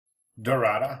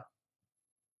Dorada,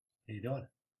 how you doing?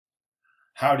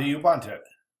 How do you bunt it?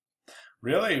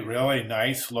 Really, really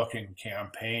nice looking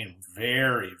campaign.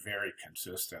 Very, very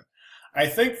consistent. I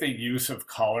think the use of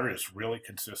color is really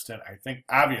consistent. I think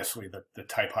obviously the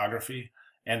typography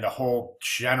and the whole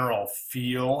general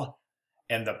feel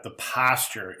and the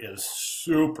posture is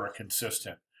super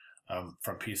consistent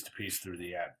from piece to piece through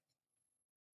the ad.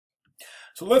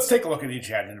 So let's take a look at each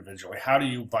ad individually. How do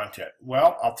you bunt it?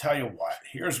 Well, I'll tell you what.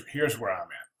 Here's where I'm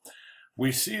at.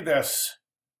 We see this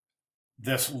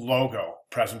logo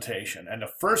presentation, and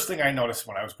the first thing I noticed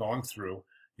when I was going through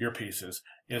your pieces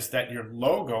is that your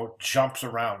logo jumps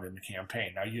around in the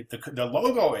campaign. Now, the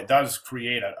logo, it does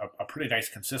create a pretty nice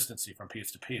consistency from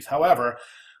piece to piece. However,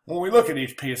 when we look at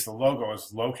each piece, the logo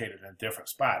is located in a different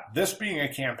spot. This being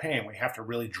a campaign, we have to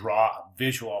really draw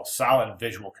a solid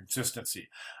visual consistency.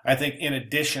 I think in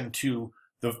addition to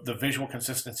the visual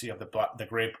consistency of the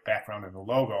gray background and the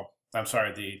logo, I'm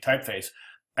sorry, the typeface,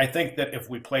 I think that if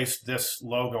we place this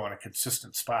logo in a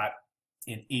consistent spot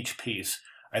in each piece,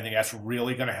 I think that's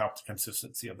really going to help the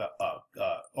consistency of the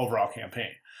overall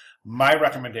campaign. My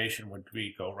recommendation would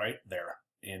be go right there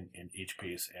in each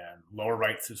piece, and lower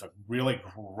right is a really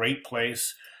great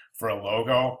place for a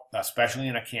logo, especially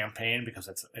in a campaign, because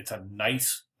it's a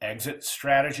nice exit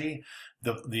strategy.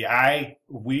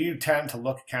 We tend to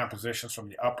look at compositions from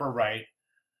the upper right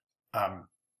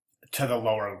to the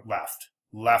lower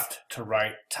left to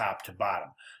right, top to bottom.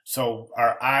 So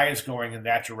our eye is going in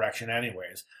that direction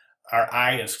anyways. Our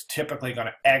eye is typically going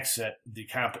to exit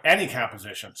any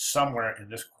composition somewhere in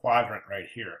this quadrant right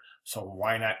here. So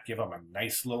why not give them a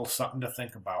nice little something to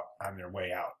think about on their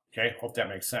way out? Okay, hope that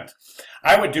makes sense.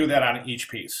 I would do that on each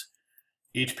piece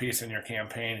in your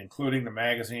campaign, including the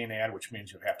magazine ad, which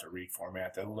means you have to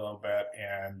reformat it a little bit,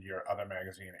 and your other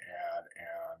magazine ad.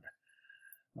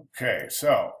 Okay,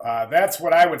 so that's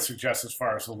what I would suggest as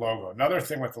far as the logo. Another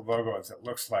thing with the logo is it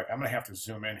looks like, I'm going to have to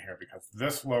zoom in here because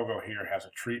this logo here has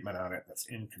a treatment on it that's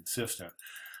inconsistent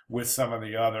with some of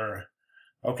the other.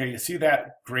 Okay, you see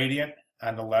that gradient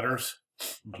on the letters?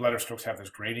 Letter strokes have this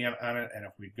gradient on it, and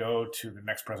if we go to the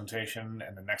next presentation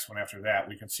and the next one after that,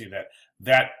 we can see that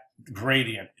that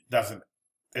gradient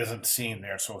isn't seen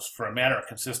there. So for a matter of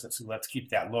consistency, let's keep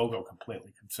that logo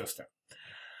completely consistent.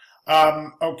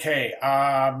 Okay,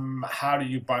 how do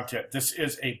you bunt it? This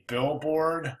is a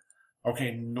billboard.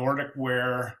 Okay, Nordic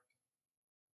wear.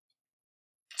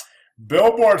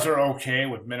 Billboards are okay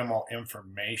with minimal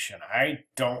information. I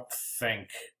don't think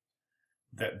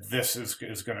that this is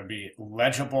going to be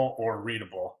legible or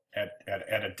readable at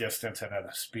a distance and at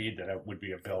a speed that it would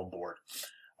be a billboard.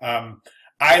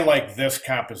 I like this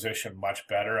composition much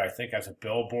better. I think as a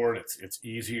billboard, it's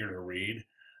easier to read.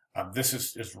 This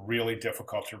is really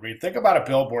difficult to read. Think about a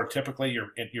billboard. Typically,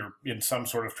 you're in some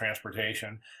sort of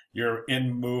transportation. You're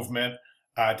in movement,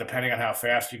 depending on how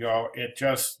fast you go.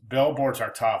 Billboards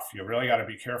are tough. You really got to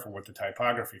be careful with the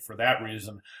typography. For that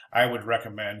reason, I would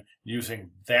recommend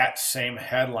using that same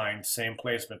headline, same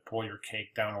placement. Pull your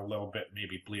cake down a little bit,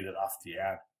 maybe bleed it off the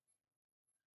ad.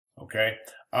 Okay.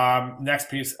 Next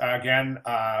piece, again,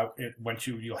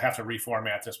 you'll have to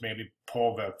reformat this. Maybe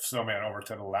pull the snowman over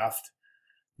to the left.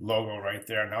 Logo right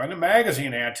there. Now in the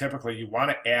magazine ad, typically you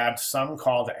want to add some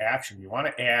call to action. You want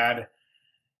to add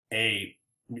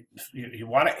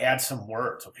some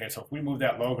words. Okay, so if we move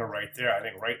that logo right there, I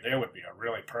think right there would be a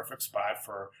really perfect spot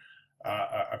for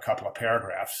a couple of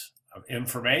paragraphs of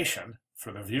information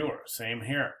for the viewer. Same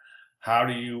here.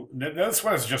 This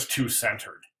one is just too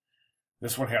centered.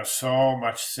 This one has so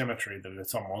much symmetry that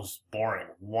it's almost boring.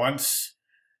 Once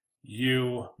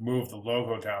you move the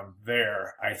logo down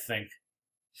there, I think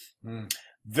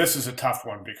this is a tough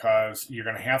one because you're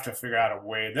going to have to figure out a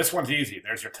way. This one's easy.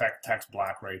 There's your text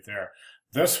block right there.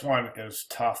 This one is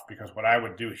tough because what I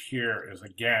would do here is,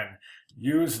 again,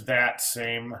 use that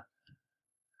same.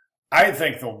 I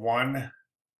think the one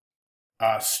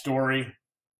story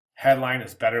headline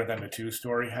is better than the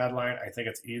two-story headline. I think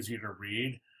it's easier to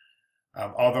read.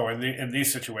 Although in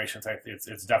these situations,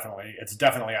 it's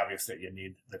definitely obvious that you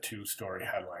need the two-story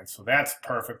headline. So that's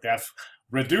perfect. That's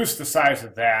reduce the size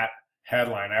of that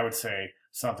headline. I would say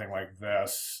something like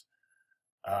this.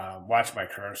 Watch my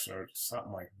cursor.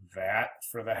 Something like that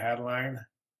for the headline.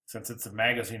 Since it's a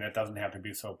magazine, it doesn't have to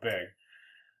be so big.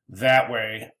 That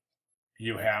way,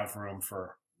 you have room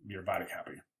for your body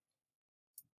copy.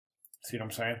 See what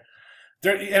I'm saying?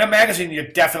 In a magazine, you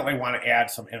definitely want to add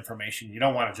some information. You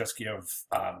don't want to just give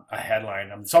a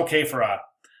headline. It's okay for a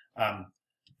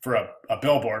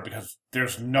billboard because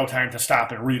there's no time to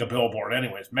stop and read a billboard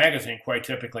anyways. Magazine, quite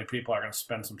typically, people are going to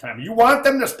spend some time. You want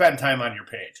them to spend time on your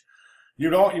page.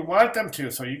 You want them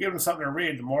to, so you give them something to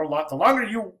read. The longer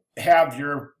you have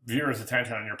your viewers'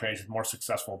 attention on your page, the more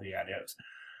successful the ad is.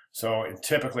 So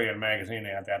typically in a magazine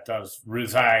ad, that does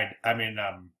reside,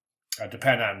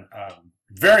 depend on,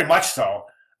 very much so,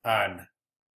 on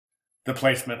the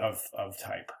placement of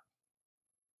type.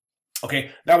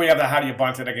 Okay, now we have the how do you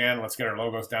bunt it again. Let's get our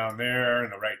logos down there in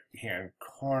the right-hand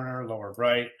corner, lower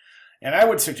right. And I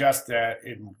would suggest that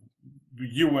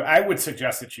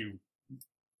you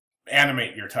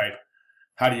animate your type.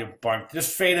 How do you bunt?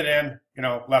 Just fade it in,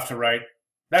 left to right.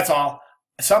 That's all.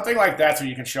 Something like that, so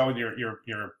you can show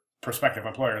your prospective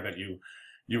employer that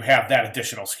you have that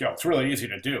additional skill. It's really easy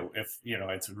to do.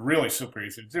 It's really super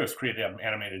easy to do. It's create an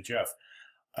animated GIF.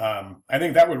 I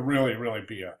think that would really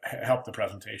help the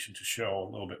presentation to show a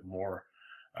little bit more,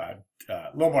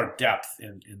 depth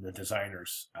in the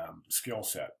designer's skill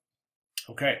set.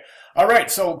 Okay. All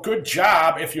right. So good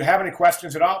job. If you have any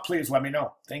questions at all, please let me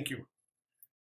know. Thank you.